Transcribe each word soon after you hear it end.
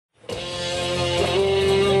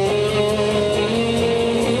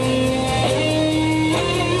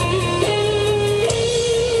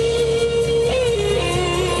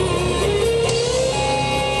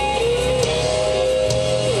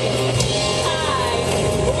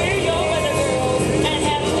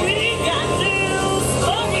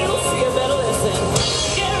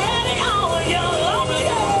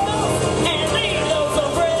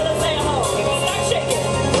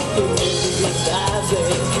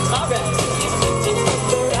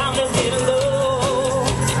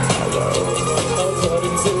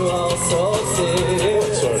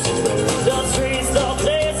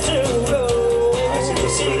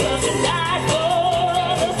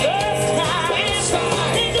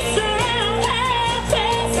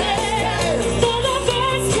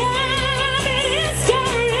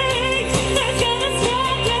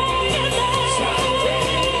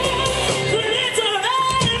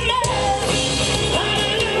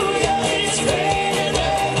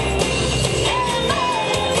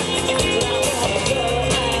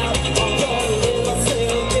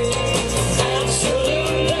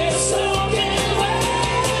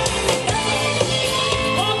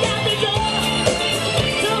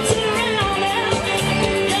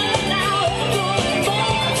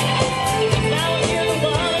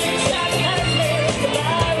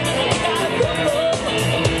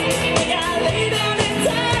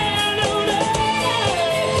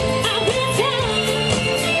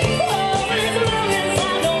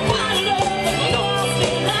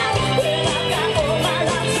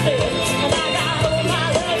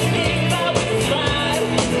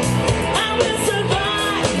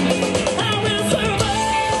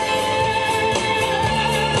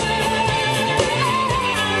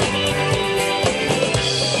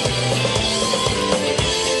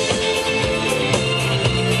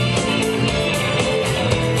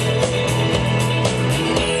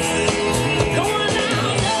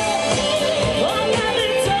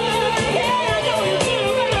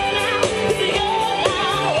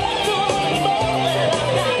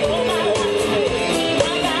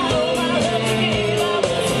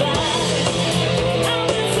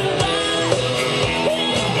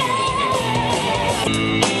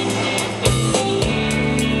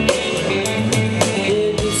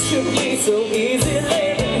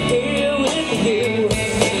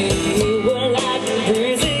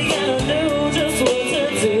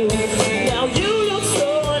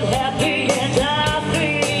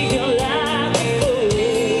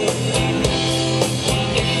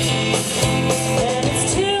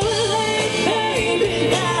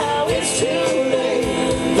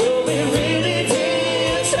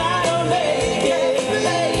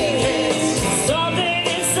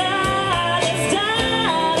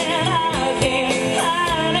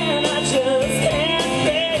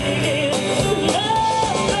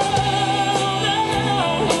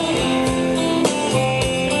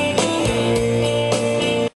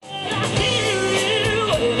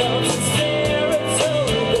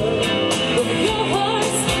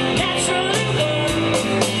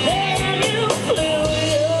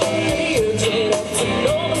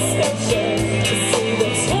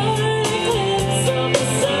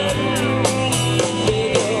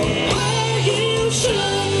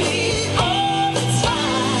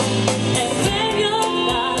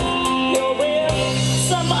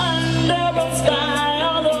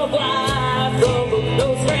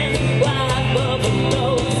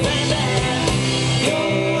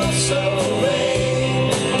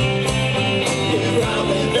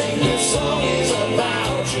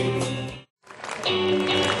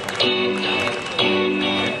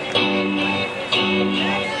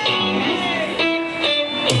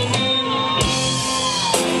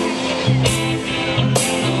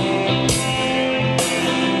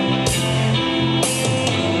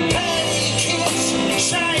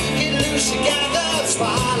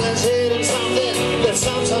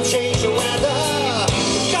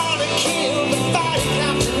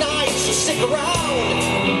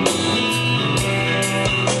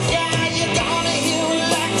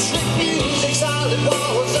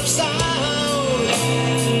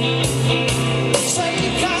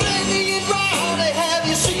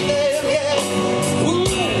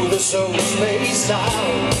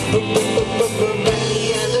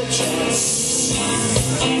Benny and the Jets.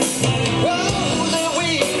 Oh, the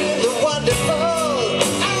weird, the wonderful.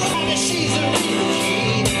 She's a real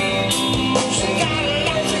key. She got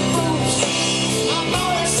electric boots. I'm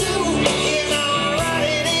going soon. You know, I'm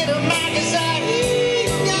running in a magazine.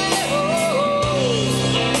 Yeah, oh.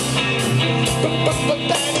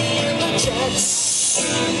 Benny and the Jets.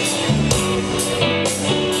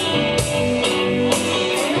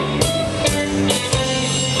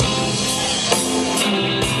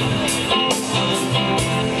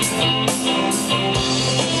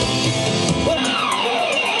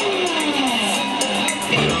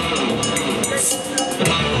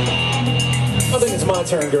 I think it's my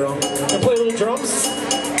turn, girl. Gonna play a little drums.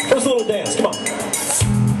 First a little dance, come on.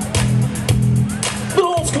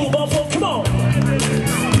 Little old school Buffalo, come on.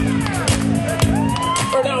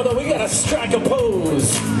 Right now though, we gotta strike a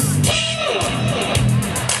pose.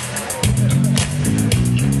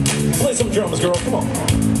 Play some drums, girl, come on.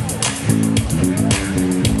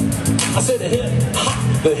 I said the hip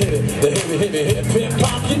hop, the hip it, the hip hip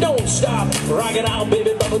hop. You don't stop, rock it out,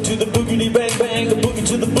 baby, bubble to the boogity bang bang, the boogie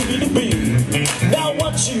to the boogity beat. Now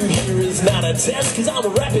what you hear is not a test, cause I'm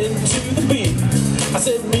rapping to the beat. I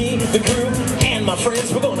said me, the crew, and my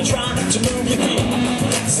friends, we're gonna try to move your feet.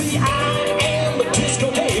 See, I am a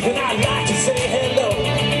disco Dave, and I like to say hello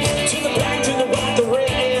to the black, to the white, the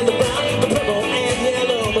red, and the brown, the purple, and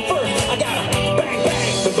yellow. But first, I gotta bang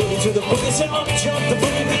bang, the boogie to the boogie, say up jump the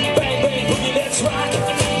boogie, bang bang boogie, let's rock.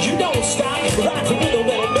 You don't stop, rock the rhythm,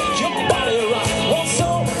 let it make your body rock. Well,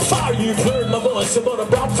 so far you've heard my voice, but I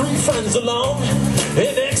brought 3 friends along.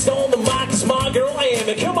 And next on the mic is my girl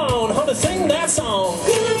Amy. Come on, honey, sing that song.